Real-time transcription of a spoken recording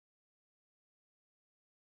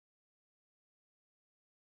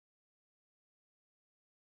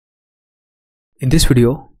In this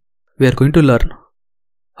video, we are going to learn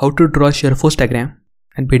how to draw a shear force diagram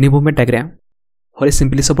and bending moment diagram for a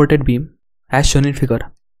simply supported beam as shown in figure.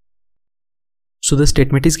 So the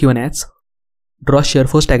statement is given as draw shear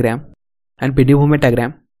force diagram and bending moment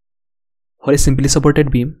diagram for a simply supported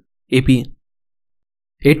beam AP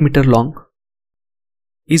 8 meter long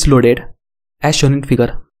is loaded as shown in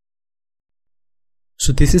figure.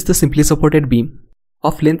 So this is the simply supported beam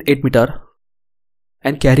of length 8 meter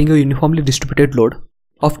and carrying a uniformly distributed load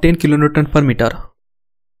of 10 kN per meter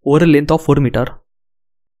over a length of 4 meter,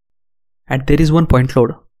 and there is one point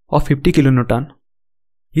load of 50 kN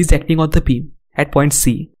is acting on the beam at point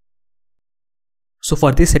C. So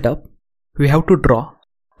for this setup, we have to draw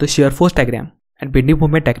the shear force diagram and bending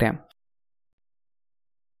moment diagram.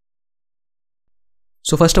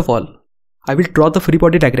 So first of all, I will draw the free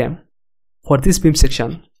body diagram for this beam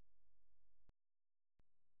section.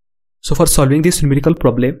 So for solving this numerical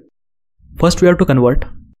problem, first we have to convert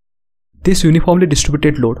this uniformly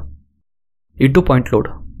distributed load into point load.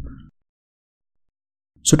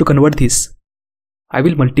 So to convert this, I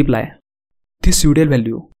will multiply this UDL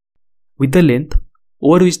value with the length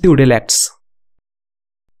over which the UDL acts.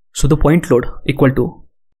 So the point load equal to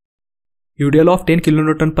UDL of 10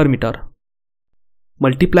 kN per meter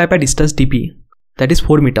multiplied by distance dp, that is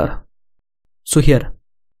 4 meter. So here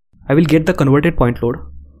I will get the converted point load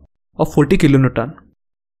of 40 kN.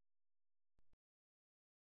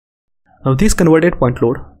 Now this converted point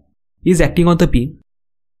load is acting on the beam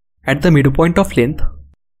at the midpoint of length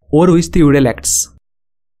over which the UDL acts.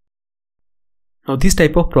 Now this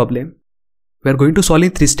type of problem we are going to solve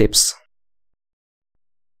in 3 steps.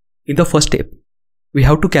 In the first step, we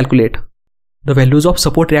have to calculate the values of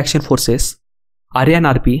support reaction forces RA and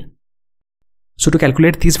RP. So to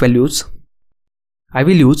calculate these values, I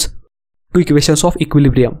will use two equations of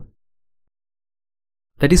equilibrium.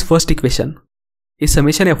 That is, first equation is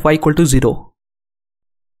summation Fy equal to 0.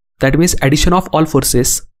 That means addition of all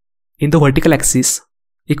forces in the vertical axis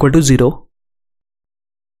equal to 0.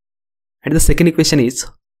 And the second equation is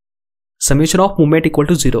summation of moment equal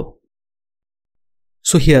to 0.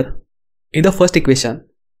 So here, in the first equation,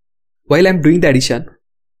 while I am doing the addition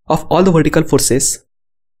of all the vertical forces,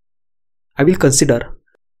 I will consider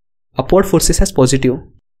upward forces as positive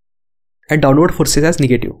and downward forces as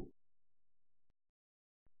negative.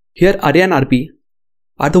 Here RA and RP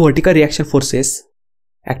are the vertical reaction forces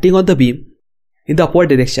acting on the beam in the upward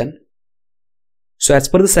direction. So as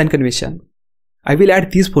per the sign convention, I will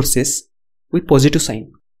add these forces with positive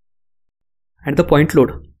sign. And the point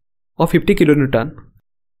load of 50 kN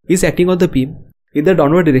is acting on the beam in the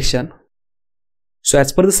downward direction. So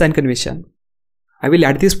as per the sign convention, I will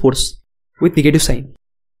add this force with negative sign.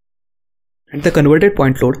 And the converted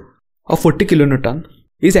point load of 40 kN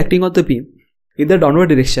is acting on the beam in the downward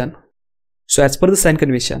direction. So as per the sign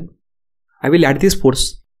convention, I will add this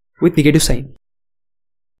force with negative sign.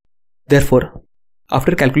 Therefore,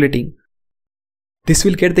 after calculating, this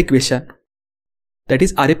will get the equation, that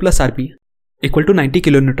is RA plus RP equal to 90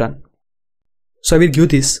 kN. So I will give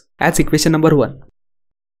this as equation number 1.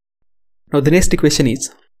 Now the next equation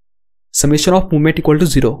is summation of moment equal to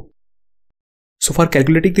 0. So for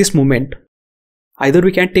calculating this moment, either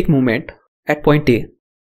we can take moment at point A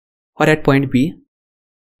or at point B,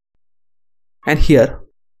 and here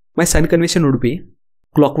my sign convention would be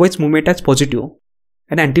clockwise movement as positive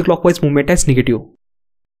and anti-clockwise movement as negative.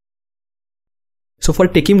 So for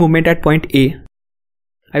taking movement at point A,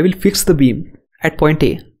 I will fix the beam at point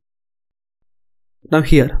A. Now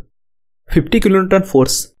here 50 kN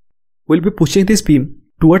force will be pushing this beam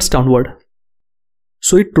towards downward.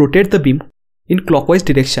 So it rotates the beam in clockwise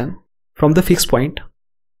direction from the fixed point.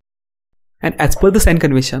 And as per the sign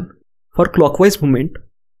convention, for clockwise movement,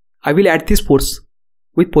 I will add this force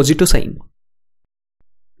with positive sign.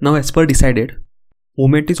 Now as per decided,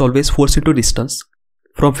 movement is always force into distance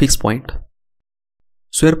from fixed point.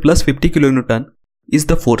 So here plus 50 kN is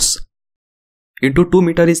the force into 2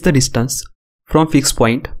 meter is the distance from fixed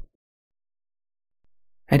point.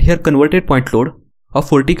 And here converted point load of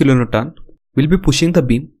 40 kN will be pushing the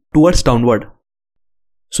beam towards downward.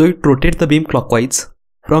 So it rotates the beam clockwise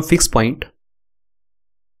from fixed point.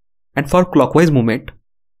 And for clockwise movement,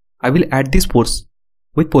 I will add this force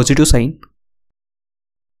with positive sign.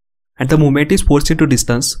 And the movement is force into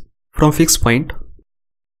distance from fixed point.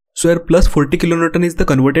 So here plus 40 kN is the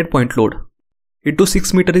converted point load into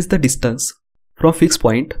 6 meter is the distance from fixed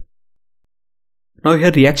point. Now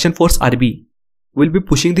here reaction force RB will be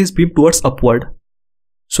pushing this beam towards upward.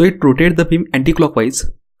 So it rotates the beam anti-clockwise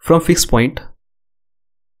from fixed point.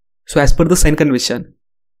 So as per the sign convention,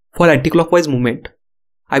 for anti-clockwise movement,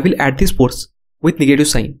 I will add this force with negative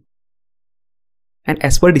sign. and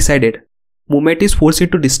as per decided, movement is force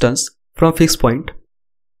into distance from fixed point.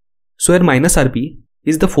 So here minus RB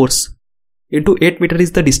is the force into 8 meter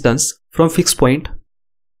is the distance from fixed point.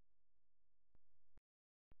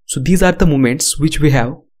 So these are the moments which we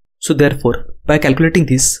have. So therefore, by calculating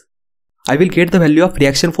this, I will get the value of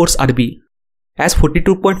reaction force RB as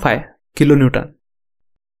 42.5 kN.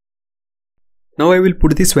 Now I will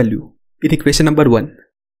put this value in equation number 1.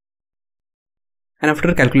 And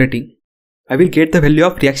after calculating, I will get the value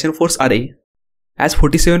of reaction force RA as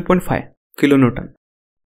 47.5 kN.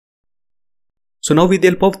 So now with the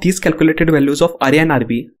help of these calculated values of RA and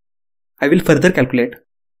RB, I will further calculate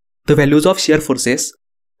the values of shear forces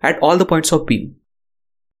at all the points of beam.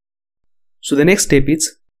 So the next step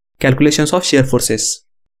is calculations of shear forces.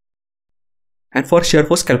 And for shear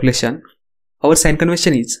force calculation, our sign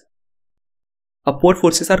convention is upward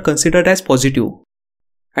forces are considered as positive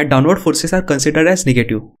and downward forces are considered as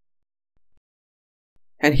negative.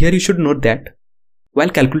 And here you should note that while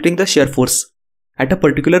calculating the shear force at a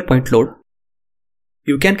particular point load,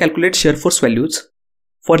 you can calculate shear force values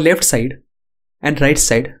for left side and right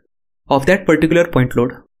side of that particular point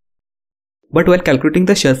load. But while calculating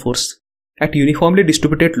the shear force at uniformly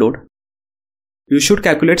distributed load, you should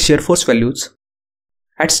calculate shear force values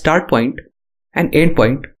at start point and end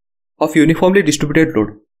point of uniformly distributed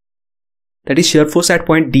load. That is shear force at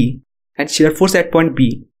point D and shear force at point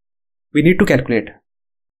B we need to calculate.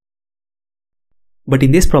 But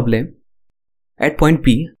in this problem, at point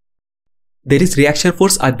B, there is reaction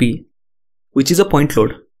force RB, which is a point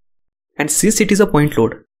load, and since it is a point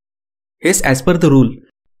load, hence as per the rule,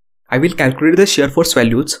 I will calculate the shear force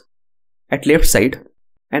values at left side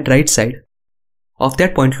and right side of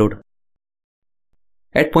that point load.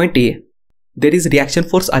 At point A, there is reaction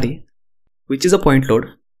force RA, which is a point load,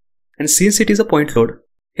 and since it is a point load,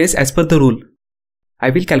 hence as per the rule, I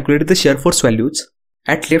will calculate the shear force values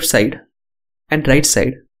at left side and right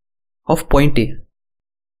side of point A.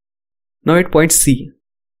 Now at point C,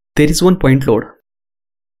 there is one point load.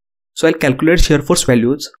 So I'll calculate shear force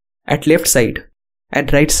values at left side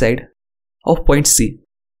and right side of point C.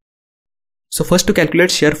 So first to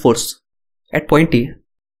calculate shear force at point A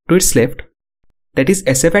to its left, that is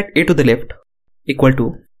SF at A to the left equal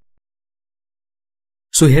to.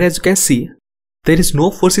 So here as you can see, there is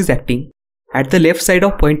no force is acting at the left side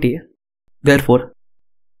of point A. Therefore,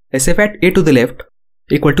 SF at A to the left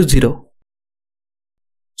equal to 0.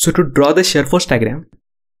 So to draw the shear force diagram,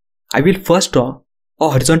 I will first draw a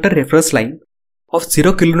horizontal reference line of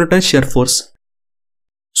 0 kN shear force.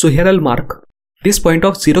 So here I'll mark this point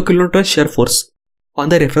of 0 kN shear force on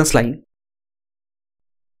the reference line.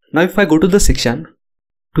 Now if I go to the section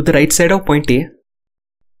to the right side of point A,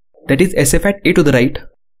 that is SF at A to the right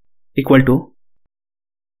equal to,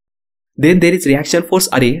 then there is reaction force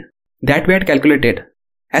RA that we had calculated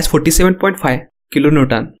as 47.5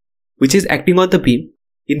 kN, which is acting on the beam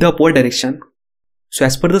in the upward direction. So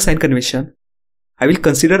as per the sign convention, I will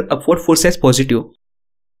consider upward force as positive.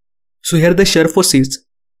 So here the shear force is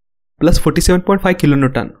plus 47.5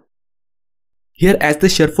 kN. Here as the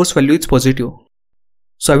shear force value is positive,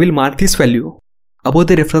 so I will mark this value above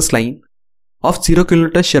the reference line of 0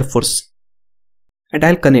 kN shear force, and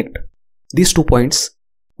I will connect these 2 points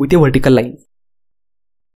with a vertical line.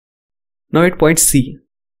 Now at point C,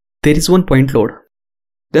 there is one point load.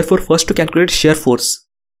 Therefore first to calculate shear force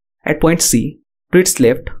at point C to its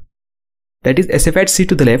left, that is SF at C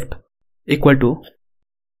to the left equal to,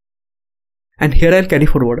 and here I will carry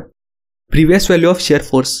forward previous value of shear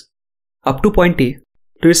force up to point A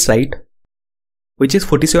to its right, which is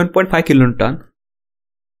 47.5 kN,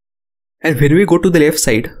 and when we go to the left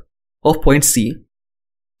side of point C,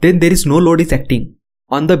 then there is no load is acting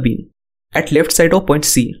on the beam at left side of point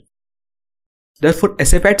C. Therefore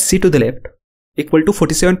SF at C to the left equal to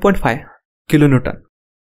 47.5 kN.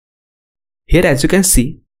 Here as you can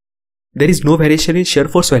see, there is no variation in shear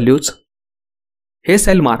force values. Hence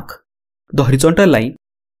I'll mark the horizontal line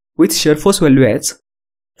with shear force value as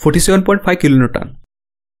 47.5 kN.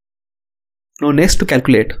 Now next to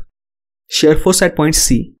calculate shear force at point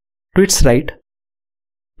C to its right,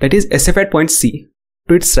 that is SF at point C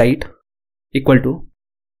to its right equal to.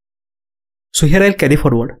 So here I'll carry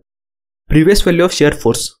forward previous value of shear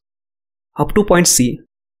force up to point C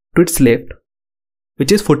to its left,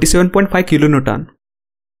 which is 47.5 kN,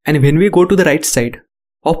 and when we go to the right side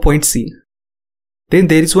of point C, then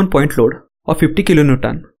there is one point load of 50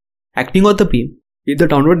 kN acting on the beam in the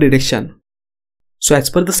downward direction. So as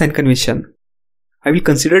per the sign convention, I will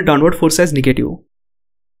consider downward force as negative.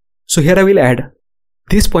 So here I will add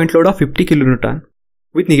this point load of 50 kN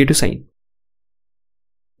with negative sign.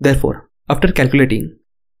 Therefore, after calculating,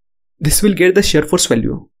 This will get the shear force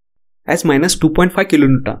value as minus 2.5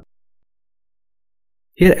 kN.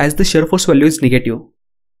 Here, as the shear force value is negative,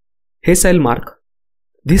 hence I will mark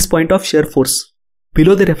this point of shear force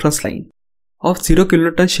below the reference line of 0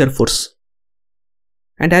 kN shear force,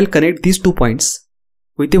 and I will connect these 2 points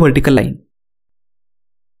with a vertical line.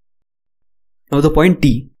 Now the point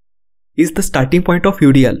D is the starting point of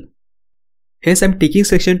UDL. Hence I am taking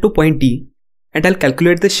section to point D and I will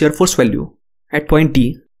calculate the shear force value at point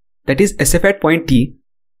D, that is SF at point D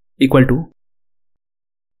equal to.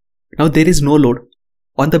 Now there is no load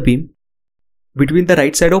on the beam between the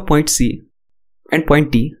right side of point C and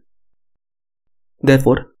point D.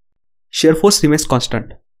 Therefore, shear force remains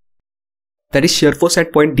constant. That is shear force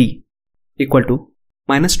at point D equal to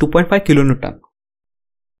minus 2.5 kN.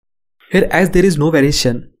 Here, as there is no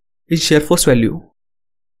variation in shear force value,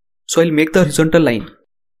 so I will make the horizontal line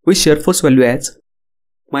with shear force value as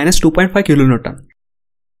minus 2.5 kN.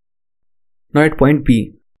 Now at point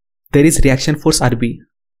B, there is reaction force RB.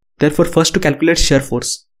 Therefore, first to calculate shear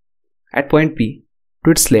force at point B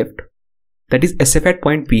to its left, that is SF at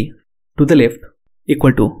point B to the left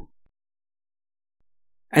equal to,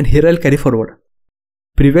 and here I will carry forward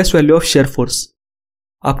previous value of shear force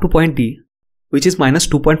up to point D, which is minus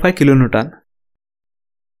 2.5 kN.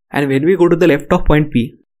 And when we go to the left of point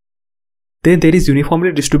P, then there is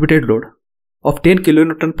uniformly distributed load of 10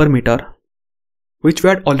 kN per meter, which we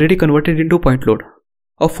had already converted into point load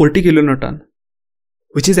of 40 kN,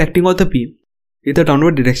 which is acting on the beam in the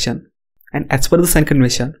downward direction, and as per the sign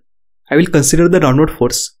convention, I will consider the downward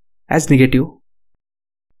force as negative.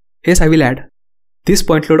 Hence I will add this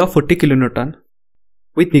point load of 40 kN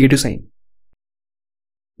with negative sign.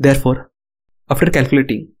 Therefore, after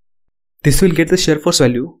calculating, this will get the shear force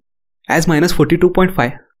value as minus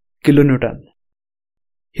 42.5 kN.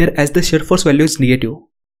 Here, as the shear force value is negative,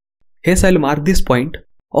 hence I will mark this point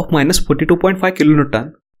of minus 42.5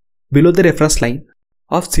 kN below the reference line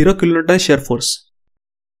of 0 kN shear force.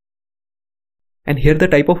 And here the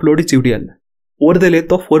type of load is UDL over the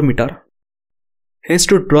length of 4 meter. Hence,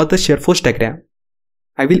 to draw the shear force diagram,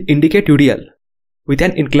 I will indicate UDL with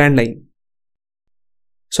an inclined line.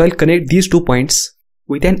 So I will connect these 2 points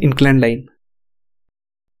with an inclined line.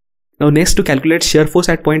 Now next, to calculate shear force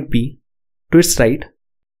at point B to its right,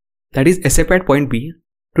 that is SF at point B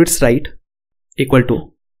to its right equal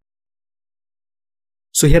to.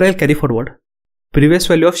 So here I will carry forward previous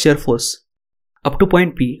value of shear force up to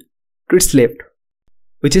point B to its left,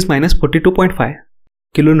 which is minus 42.5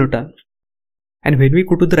 kN. And when we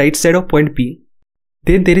go to the right side of point B,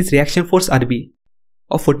 then there is reaction force RB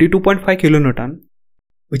of 42.5 kN,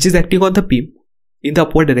 which is acting on the beam in the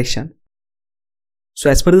upward direction. So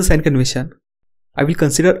as per the sign convention, I will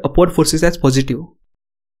consider upward forces as positive.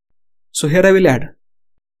 So here I will add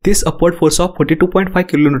this upward force of 42.5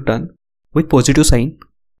 kN with positive sign.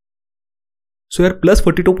 So here plus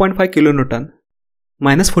 42.5 kN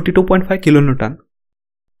minus 42.5 kN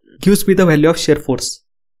gives me the value of shear force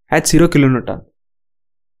at 0 kN.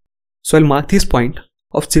 So I will mark this point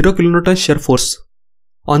of 0 kN shear force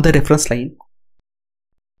on the reference line,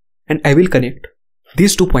 and I will connect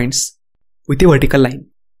these 2 points with a vertical line.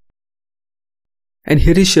 And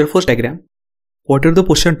here is shear force diagram. Whatever the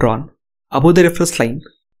portion drawn above the reference line,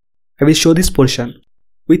 I will show this portion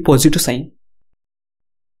with positive sign,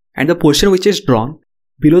 and the portion which is drawn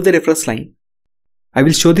below the reference line, I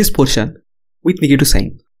will show this portion with negative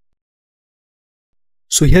sign.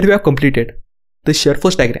 So here we have completed the shear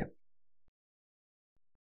force diagram.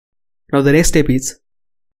 Now the next step is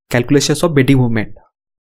calculations of bending moment.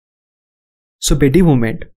 So bending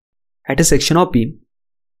moment at a section of beam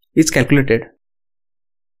is calculated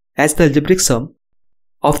as the algebraic sum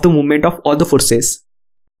of the moment of all the forces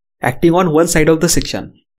acting on one side of the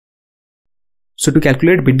section. So to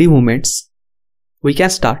calculate bending moments, we can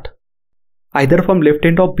start either from left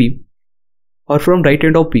end of beam or from right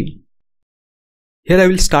end of beam. Here I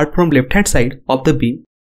will start from left hand side of the beam.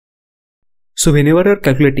 So whenever you are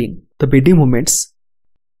calculating the bending moments,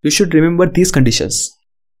 you should remember these conditions.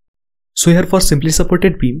 So here for simply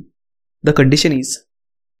supported beam, the condition is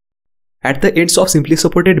at the ends of simply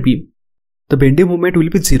supported beam, the bending moment will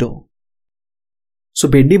be 0. So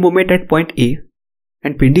bending moment at point A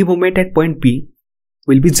and bending moment at point B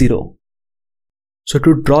will be 0. So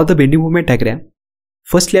to draw the bending moment diagram,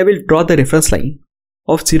 firstly I will draw the reference line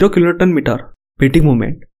of 0 kN bending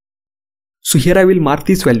moment. So here I will mark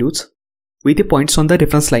these values with the points on the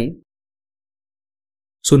reference line.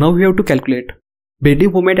 So now we have to calculate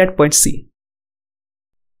bending moment at point C.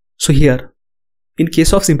 So here, in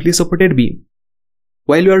case of simply supported beam,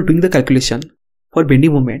 while you are doing the calculation for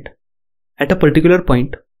bending moment at a particular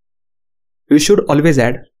point, you should always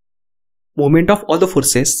add moment of all the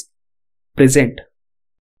forces present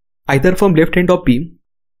either from left end of beam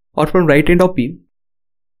or from right end of beam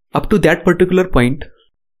up to that particular point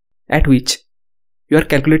at which you are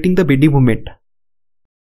calculating the bending moment.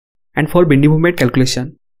 And for bending moment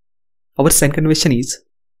calculation, our sign convention is,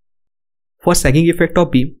 for sagging effect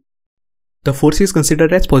of beam, the force is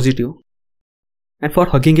considered as positive, and for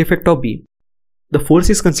hugging effect of beam, the force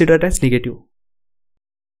is considered as negative.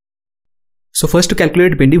 So first, to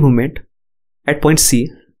calculate bending moment at point C,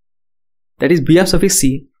 that is B of suffix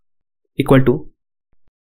C equal to,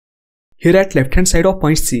 here at left hand side of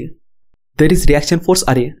point C, there is reaction force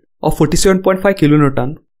Ra of 47.5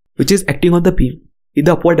 kN which is acting on the beam in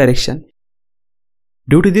the upward direction.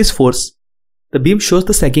 Due to this force, the beam shows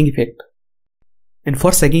the sagging effect, and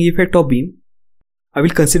for sagging effect of beam, I will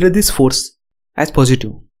consider this force as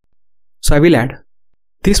positive. So I will add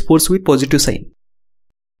this force with positive sign.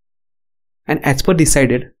 And as per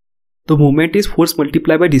decided, the moment is force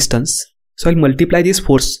multiplied by distance, so I will multiply this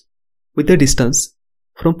force with the distance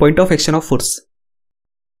from point of action of force.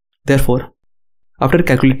 Therefore, after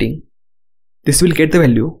calculating, this will get the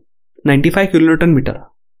value 95 kN meter.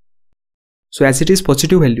 So as it is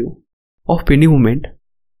positive value of bending moment,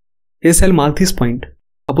 hence I will mark this point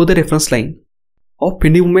above the reference line of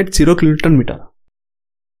bending moment 0 kN meter.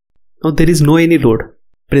 Now there is no any load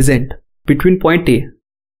present between point A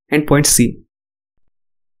and point C.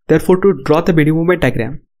 Therefore, to draw the bending moment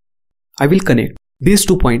diagram, I will connect these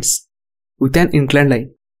 2 points with an inclined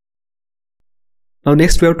line. Now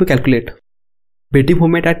next we have to calculate bending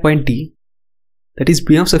moment at point D, that is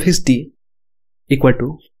B of suffix D equal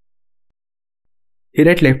to, here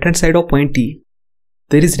at left hand side of point D,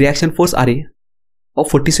 there is reaction force Ra of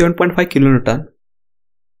 47.5 kN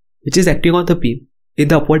which is acting on the beam in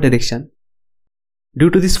the upward direction. Due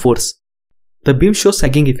to this force, the beam shows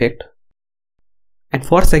sagging effect, and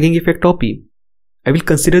for sagging effect of beam, I will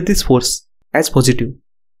consider this force as positive.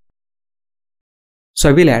 So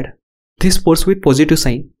I will add this force with positive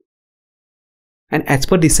sign, and as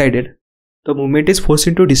per decided, the moment is force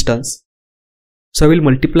into distance, so I will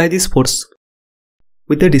multiply this force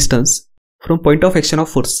with the distance from point of action of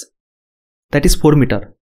force, that is 4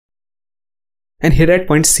 meter. And here at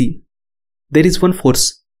point C, there is one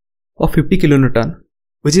force of 50 kN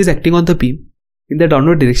which is acting on the beam in the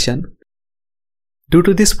downward direction. Due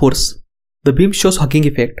to this force, the beam shows hugging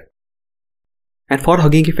effect, and for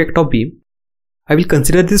hugging effect of beam, I will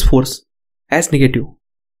consider this force as negative.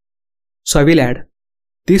 So I will add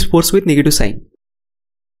this force with negative sign,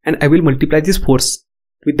 and I will multiply this force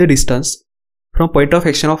with the distance from point of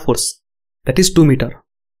action of force, that is 2 meter.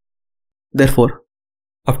 Therefore,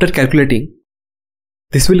 after calculating,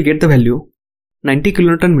 this will get the value 90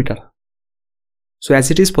 kN meter. So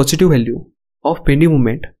as it is positive value of bending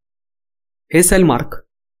moment, hence I will mark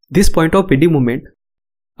this point of bending moment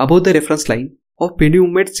above the reference line of bending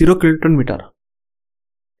moment 0 kN meter.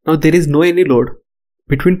 Now there is no any load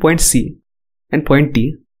between point C and point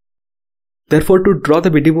D. Therefore, to draw the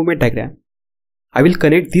bending moment diagram, I will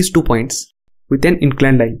connect these 2 points with an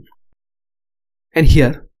inclined line. And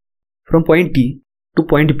here, from point D to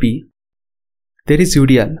point B, there is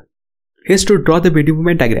UDL. Hence, to draw the bending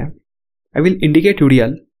moment diagram, I will indicate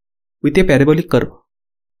UDL with a parabolic curve.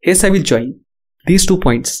 Hence, I will join these 2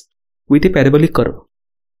 points with a parabolic curve.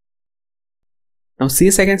 Now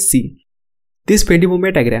since I can see this bending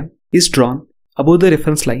moment diagram is drawn above the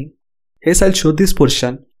reference line, hence I will show this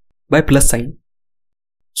portion by plus sign.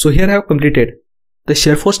 So here I have completed the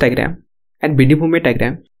shear force diagram and bending moment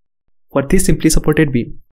diagram for this simply supported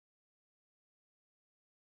beam.